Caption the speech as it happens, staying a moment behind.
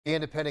The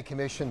independent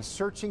commission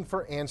searching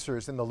for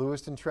answers in the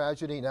Lewiston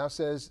tragedy now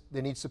says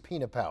they need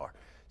subpoena power.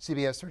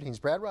 CBS 13's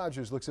Brad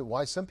Rogers looks at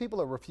why some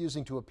people are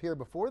refusing to appear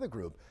before the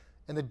group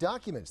and the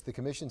documents the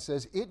commission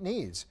says it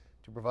needs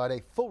to provide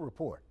a full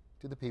report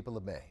to the people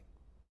of Maine.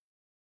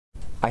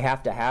 I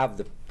have to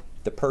have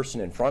the person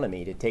in front of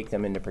me to take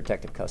them into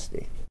protective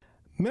custody.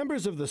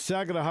 Members of the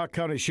Saginaw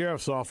County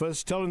Sheriff's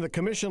Office telling the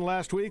commission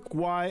last week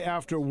why,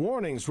 after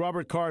warnings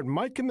Robert Card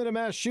might commit a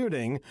mass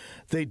shooting,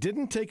 they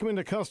didn't take him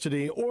into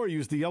custody or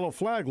use the yellow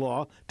flag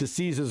law to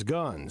seize his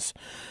guns.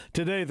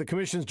 Today, the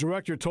commission's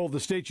director told the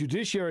State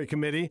Judiciary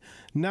Committee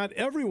not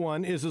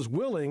everyone is as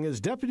willing as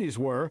deputies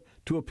were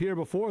to appear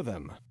before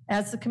them.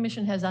 As the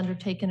commission has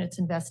undertaken its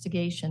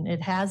investigation,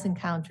 it has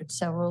encountered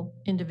several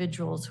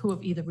individuals who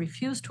have either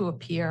refused to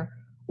appear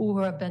or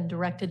who have been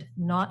directed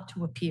not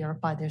to appear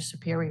by their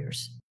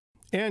superiors.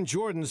 Ann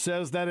Jordan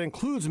says that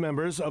includes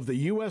members of the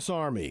U.S.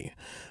 Army.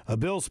 A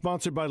bill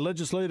sponsored by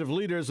legislative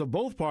leaders of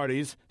both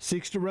parties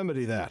seeks to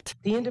remedy that.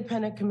 The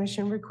independent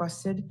commission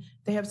requested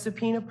they have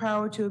subpoena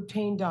power to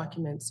obtain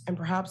documents and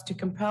perhaps to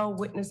compel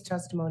witness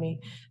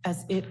testimony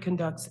as it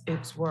conducts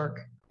its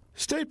work.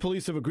 State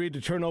police have agreed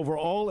to turn over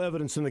all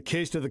evidence in the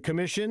case to the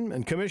commission,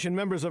 and commission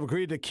members have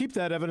agreed to keep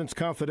that evidence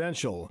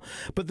confidential.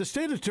 But the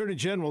state attorney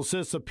general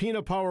says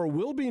subpoena power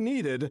will be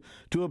needed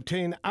to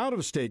obtain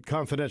out-of-state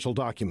confidential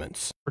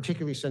documents.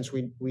 Particularly since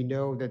we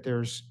know that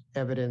there's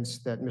evidence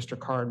that Mr.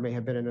 Card may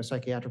have been in a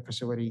psychiatric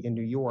facility in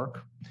New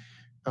York.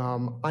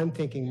 I'm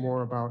thinking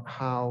more about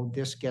how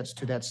this gets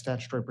to that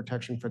statutory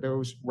protection for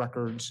those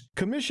records.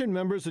 Commission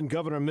members and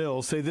Governor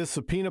Mills say this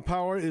subpoena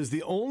power is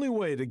the only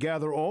way to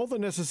gather all the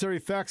necessary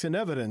facts and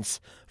evidence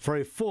for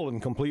a full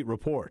and complete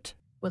report.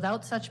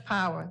 Without such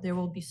power, there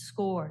will be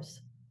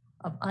scores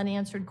of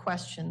unanswered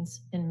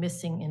questions and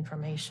missing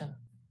information.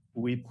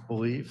 We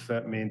believe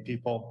that Maine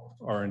people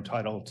are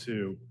entitled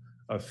to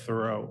a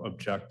thorough,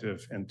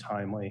 objective, and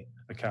timely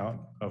account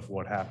of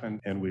what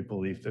happened, and we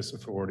believe this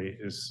authority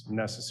is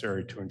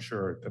necessary to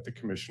ensure that the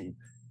commission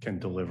can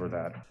deliver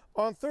that.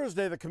 On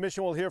Thursday, the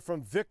commission will hear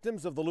from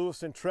victims of the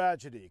Lewiston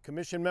tragedy.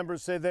 Commission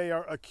members say they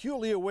are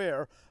acutely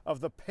aware of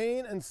the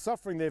pain and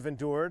suffering they've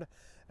endured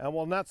and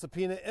will not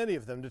subpoena any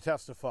of them to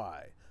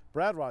testify.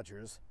 Brad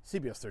Rogers,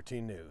 CBS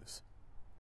 13 News.